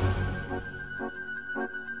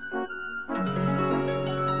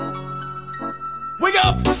 Wake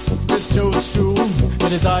up! This Toad's true.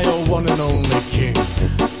 It is I, your one and only king,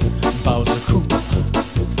 Bowser Koopa.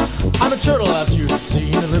 I'm a turtle, as you've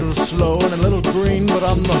seen, a little slow and a little green, but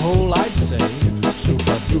on the whole, I'd say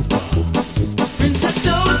super duper. Princess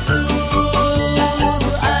Toadstool,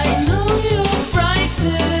 I know you're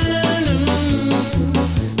frightened.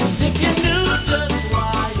 And if you knew just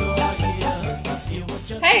why you're here, if you were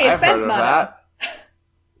just Hey, it's I've Ben's heard of motto. that.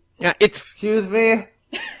 Yeah, it's... Excuse me?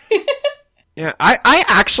 Yeah, I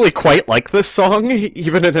actually quite like this song,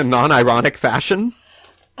 even in a non-ironic fashion.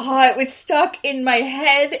 Oh, it was stuck in my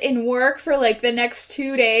head in work for like the next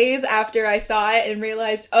 2 days after I saw it and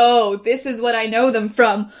realized, oh, this is what I know them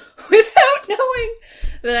from, without knowing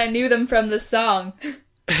that I knew them from the song.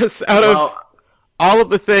 It's out of all of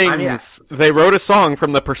the things, they wrote a song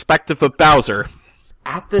from the perspective of Bowser.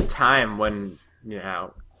 At the time when,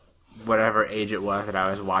 whatever age it was that I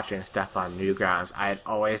was watching stuff on Newgrounds, I had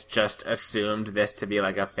always just assumed this to be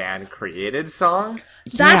like a fan-created song.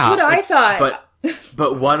 That's what I thought.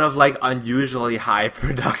 But one of like unusually high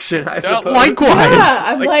production, I suppose. Likewise! Yeah,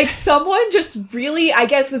 I'm like, someone just really, I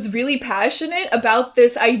guess, was really passionate about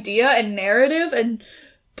this idea and narrative and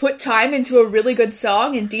put time into a really good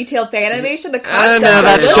song and detailed fan animation. The concept no,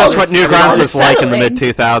 that's was just what Newgrounds was like in the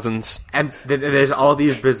unsettling. mid-2000s. And there's all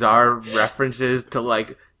these bizarre references to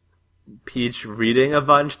like Peach reading a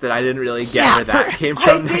bunch that I didn't really get where that came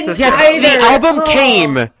from. didn't Yes, either. the album Oh.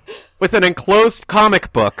 came with an enclosed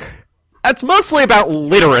comic book. That's mostly about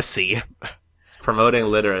literacy. Promoting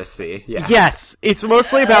literacy. Yeah. Yes, it's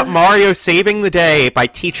mostly about Mario saving the day by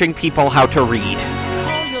teaching people how to read.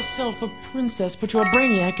 Call yourself a princess, but you're a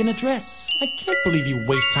brainiac in a dress. I can't believe you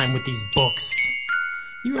waste time with these books.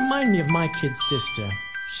 You remind me of my kid sister.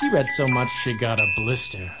 She read so much she got a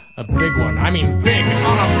blister. A big one. I mean big.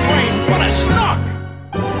 On a plane. What a schnock!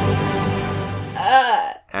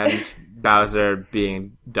 And Bowser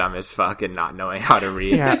being dumb as fuck and not knowing how to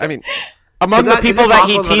read. Yeah, I mean, among Is the people it that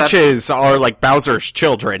he possible that teaches are like Bowser's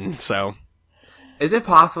children, so... Is it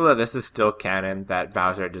possible that this is still canon, that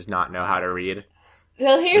Bowser does not know how to read?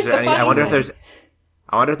 Well, here's Is there the funny I wonder thing. if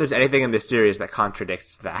there's anything in this series that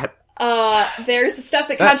contradicts that. There's stuff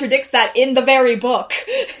that contradicts that in the very book.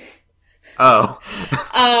 Oh.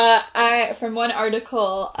 From one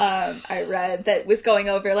article I read that was going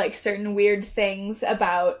over like certain weird things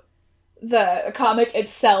about the comic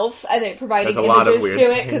itself, and then providing There's a lot of images weird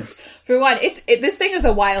to it. Because for one, this thing is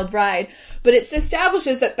a wild ride, but it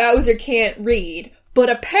establishes that Bowser can't read,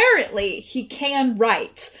 but apparently he can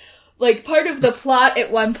write. Like, part of the plot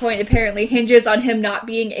at one point apparently hinges on him not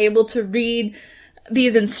being able to read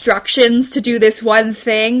these instructions to do this one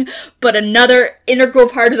thing, but another integral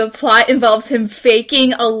part of the plot involves him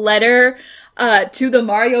faking a letter to the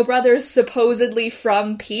Mario Brothers, supposedly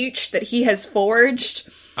from Peach, that he has forged.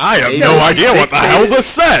 I have So- no idea what the hell this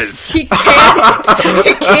says! He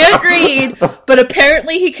can't read, but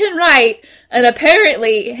apparently he can write, and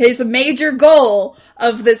apparently his major goal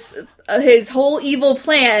of this, his whole evil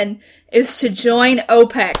plan is to join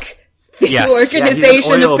OPEC, the Yes. Organization Yeah, he's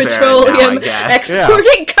of an oil baron Petroleum now, I guess.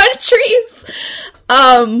 Exporting Countries.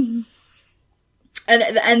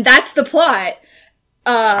 And that's the plot.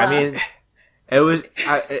 I mean, it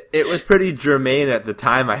was pretty germane at the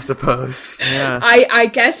time, I suppose. Yeah. I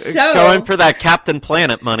guess so. Going for that Captain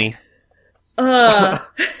Planet money. But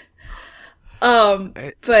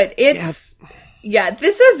it's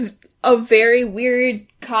this is a very weird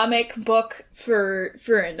comic book for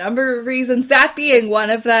a number of reasons, that being one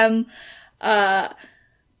of them.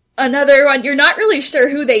 Another one, you're not really sure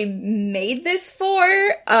who they made this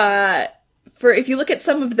for. If you look at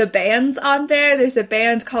some of the bands on there, there's a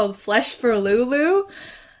band called Flesh for Lulu.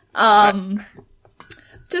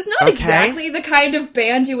 Just not exactly the kind of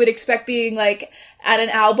band you would expect being like at an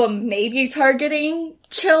album maybe targeting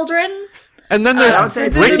children. And then there's I would say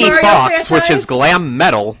the Britney Mario Fox, which franchise? is glam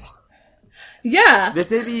metal. Yeah.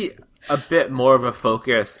 There's maybe a bit more of a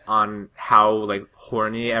focus on how like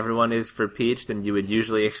horny everyone is for Peach than you would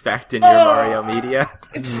usually expect in your Mario media.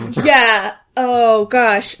 Yeah. Oh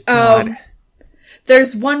gosh. God.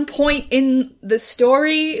 There's one point in the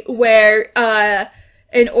story where,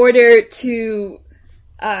 in order to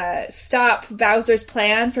stop Bowser's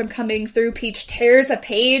plan from coming through, Peach tears a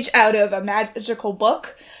page out of a magical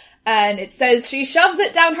book, and it says she shoves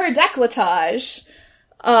it down her décolletage.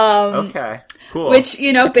 Okay, cool. Which,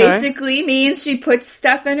 basically means she puts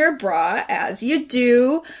stuff in her bra, as you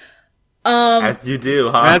do. As you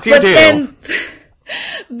do, huh? As you But do. then,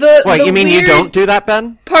 You mean you don't do that,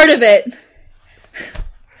 Ben? part of it.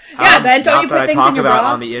 Yeah, Ben, don't not you that put I things talk in your about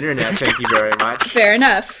bra? on the internet, thank you very much. Fair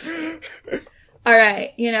enough. All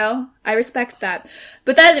right, I respect that.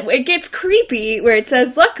 But then it gets creepy where it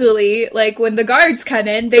says, luckily, like, when the guards come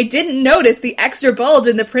in, they didn't notice the extra bulge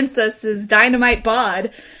in the princess's dynamite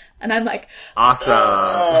bod. And I'm like, Awesome.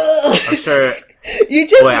 I'm sure... you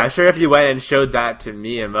just... Boy, I'm sure if you went and showed that to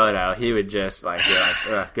Miyamoto, he would just, be like,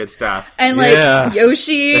 ugh, good stuff. And, like, Yeah.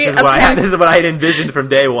 Yoshi... This is what I had envisioned from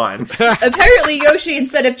day one. Apparently Yoshi,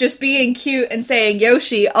 instead of just being cute and saying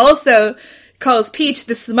Yoshi, also calls Peach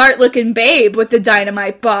the smart-looking babe with the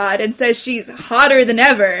dynamite bod and says she's hotter than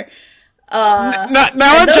ever. Now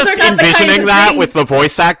I'm those just are not the kinds envisioning of that things- with the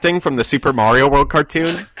voice acting from the Super Mario World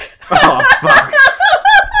cartoon. Oh, fuck.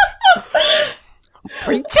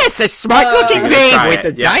 Princess, a smart-looking babe Try with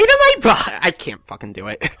it, a yeah. dynamite bod. I can't fucking do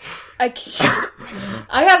it. I can't.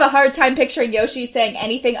 I have a hard time picturing Yoshi saying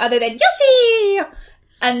anything other than Yoshi!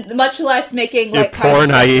 And much less making, You like, kind poor of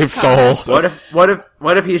naive sexist soul. comments.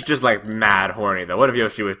 What if he's just, like, mad horny, though? What if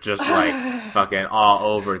Yoshi was just, like, fucking all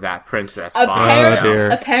over that princess bod? Apparently, Oh,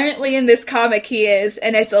 dear. apparently in this comic he is,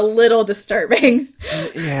 and it's a little disturbing.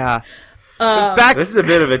 Yeah. Back, This is a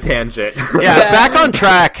bit of a tangent. yeah, back on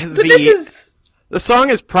track. But this is... The song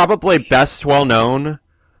is probably best well known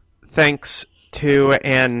thanks to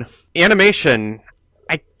an animation.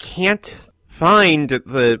 I can't find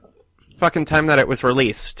the fucking time that it was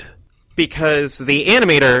released because the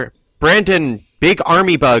animator, Brandon Big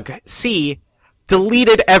Army Bug C,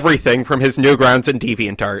 deleted everything from his Newgrounds and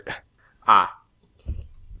DeviantArt.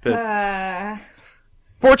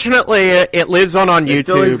 Fortunately, it lives on YouTube. It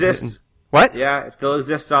still exists. What? Yeah, it still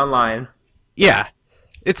exists online. Yeah.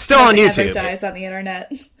 It's still on Nothing ever YouTube. dies on the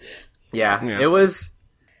internet. Yeah, Yeah. it was...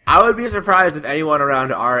 I would be surprised if anyone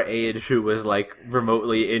around our age who was, like,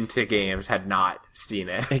 remotely into games had not seen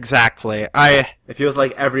it. Exactly. It feels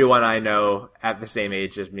like everyone I know at the same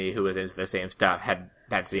age as me who was into the same stuff had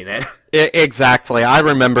seen it. Exactly. I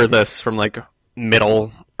remember this from like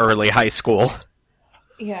middle, early high school.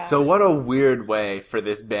 Yeah. So what a weird way for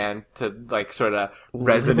this band to, like, sort of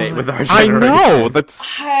resonate with our I generation. know that's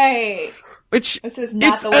Hi. which This was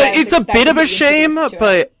not it's the way I was it's a bit of a expecting to be shame, introduced to it.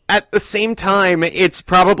 but at the same time, it's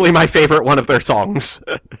probably my favorite one of their songs.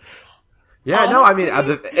 Yeah, no, I mean,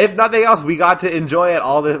 if nothing else, we got to enjoy it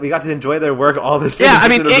all. We got to enjoy their work all this. Yeah, I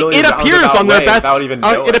mean, it appears on their best. Even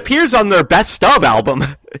It appears on their best of album.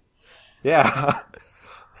 Yeah.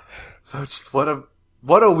 So just what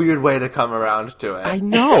a weird way to come around to it. I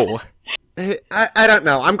know. I don't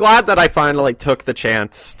know. I'm glad that I finally took the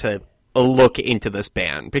chance to look into this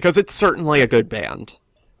band because it's certainly a good band.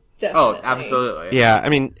 Oh, Definitely. absolutely. Yeah, I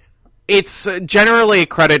mean, it's generally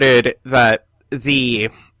credited that the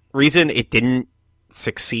reason it didn't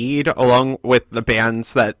succeed along with the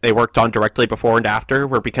bands that they worked on directly before and after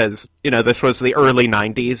were because, this was the early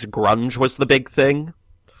 90s. Grunge was the big thing.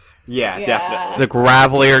 Yeah, Yeah. definitely. The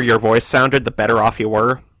gravelier your voice sounded, the better off you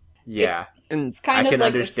were. Yeah. And Kind I of can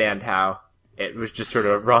like understand how it was just sort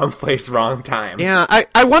of wrong place, wrong time. yeah,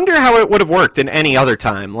 I wonder how it would have worked in any other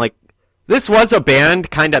time. Like, this was a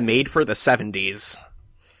band kind of made for the 70s.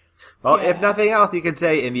 Well, Yeah. if nothing else, you could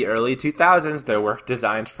say in the early 2000s, their work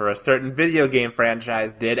designed for a certain video game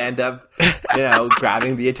franchise did end up,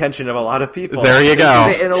 grabbing the attention of a lot of people. There you go.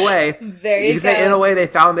 can say, in a way, There you you can say go. in a way they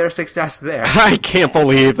found their success there. I can't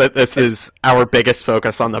believe that this is our biggest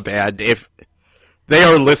focus on the band. If they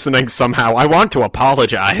are listening somehow, I want to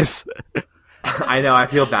apologize. I know, I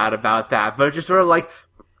feel bad about that, but it's just sort of like,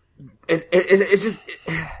 it's just...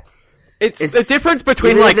 It's It's- the difference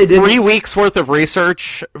between, even if like, they didn't- 3 weeks worth of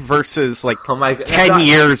research versus, like, Oh my God, that's 10 not-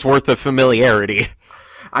 years worth of familiarity.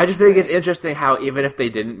 I just think it's interesting how even if they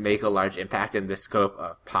didn't make a large impact in the scope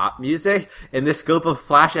of pop music, in the scope of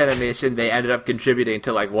Flash animation, they ended up contributing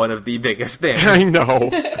to, like, one of the biggest things. I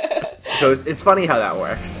know. So it's funny how that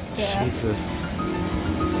works. Yeah. Jesus.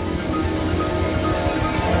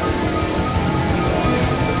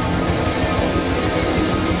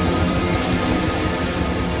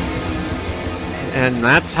 And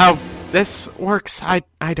that's how this works. I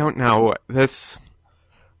don't know. This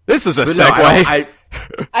is a But no, segue.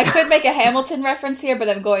 I could make a Hamilton reference here, but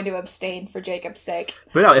I'm going to abstain for Jacob's sake.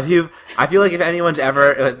 But no, I feel like if anyone's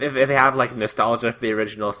ever, if they have like nostalgia for the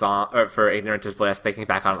original song, or for Ignorance is Bliss, thinking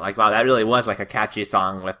back on it, like, wow, that really was like a catchy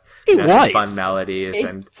song with some was. fun melodies, It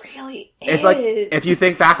and really is. it's like if you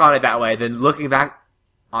think back on it that way, then looking back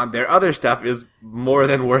on their other stuff is more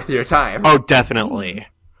than worth your time. Oh, definitely.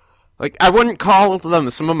 Like, I wouldn't call them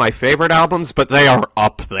some of my favorite albums, but they are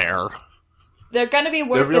up there. They're gonna be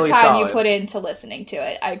worth really the time solid. you put into listening to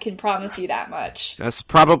it. I can promise you that much. That's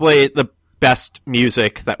probably the best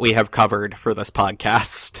music that we have covered for this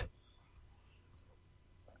podcast.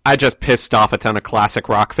 I just pissed off a ton of classic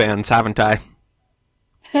rock fans, haven't I?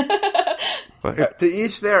 To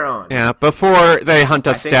each their own. Yeah, before they hunt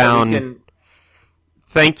I us think that down, we can-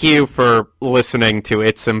 thank you for listening to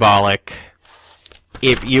It's Symbolic.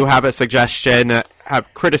 If you have a suggestion,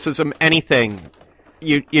 have criticism, anything,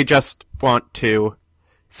 you just want to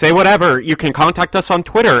say whatever, you can contact us on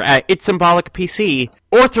Twitter at It's Symbolic PC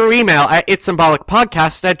or through email at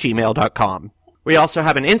itsymbolicpodcast@gmail.com. We also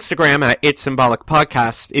have an Instagram at It's Symbolic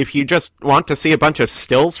Podcast if you just want to see a bunch of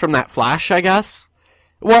stills from that flash, I guess.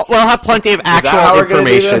 We'll have plenty of how actual we're gonna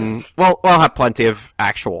do information. this? We'll have plenty of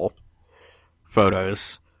actual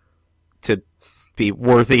photos to be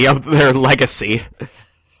worthy of their legacy.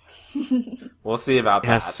 We'll see about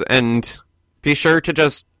Yes, that. and be sure to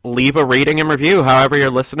just leave a rating and review however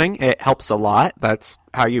you're listening. It helps a lot. That's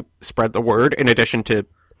how you spread the word. In addition to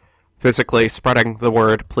physically spreading the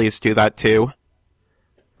word, please do that too.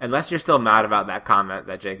 Unless you're still mad about that comment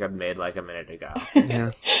that Jacob made like a minute ago.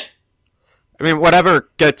 Yeah. I mean, whatever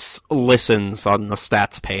gets listens on the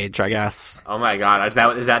stats page, I guess. Oh my god, is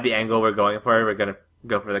that the angle we're going for? We're gonna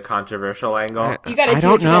go for the controversial angle? You gotta I do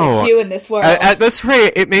what don't you gotta know. do in this world. At this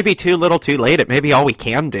rate, it may be too little too late. It may be all we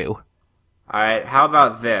can do. Alright, how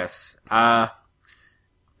about this?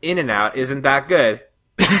 In and Out isn't that good.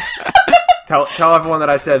 Tell everyone that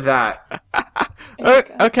I said that.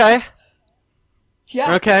 Okay.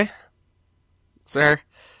 Yeah. Okay. It's fair.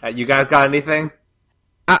 You guys got anything?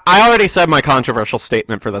 I already said my controversial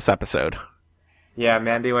statement for this episode. Yeah,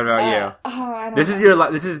 Mandy, what about you? Oh, I don't This know.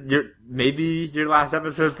 is your maybe your last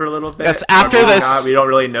episode for a little bit. Yes, after Probably this- not, we don't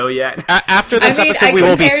really know yet. After this I mean, episode, I we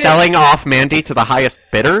will be compared it- selling off Mandy to the highest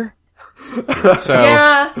bidder. So,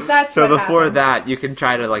 Yeah, that's So what before happened. that, you can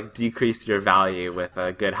try to like decrease your value with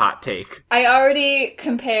a good hot take. I already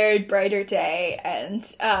compared Brighter Day and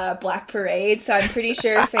Black Parade, so I'm pretty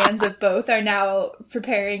sure fans of both are now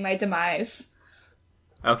preparing my demise.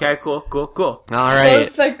 Okay, cool. all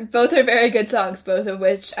right. Both are very good songs, both of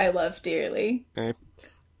which I love dearly.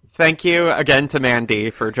 Thank you again to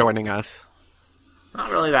Mandy for joining us.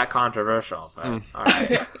 Not really that controversial, but all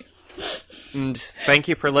right. And thank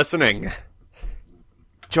you for listening.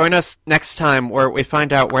 Join us next time where we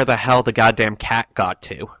find out where the hell the goddamn cat got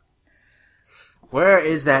to. Where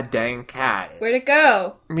is that dang cat? Where'd it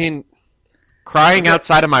go? I mean, crying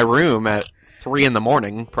outside of my room at 3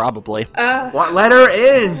 a.m, probably. What? Let her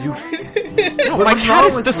in. You. No, my what's cat wrong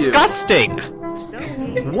is with you? disgusting.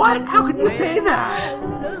 What? How could you say that?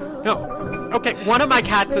 No. Okay, one of my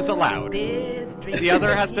cats is allowed. The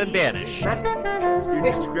other has been banished. You're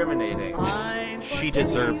discriminating. She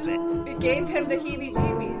deserves it. It gave him the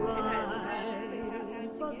heebie-jeebies. It had the sound that the cat had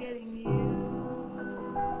to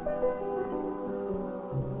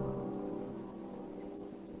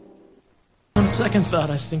get. On second thought,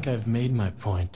 I think I've made my point.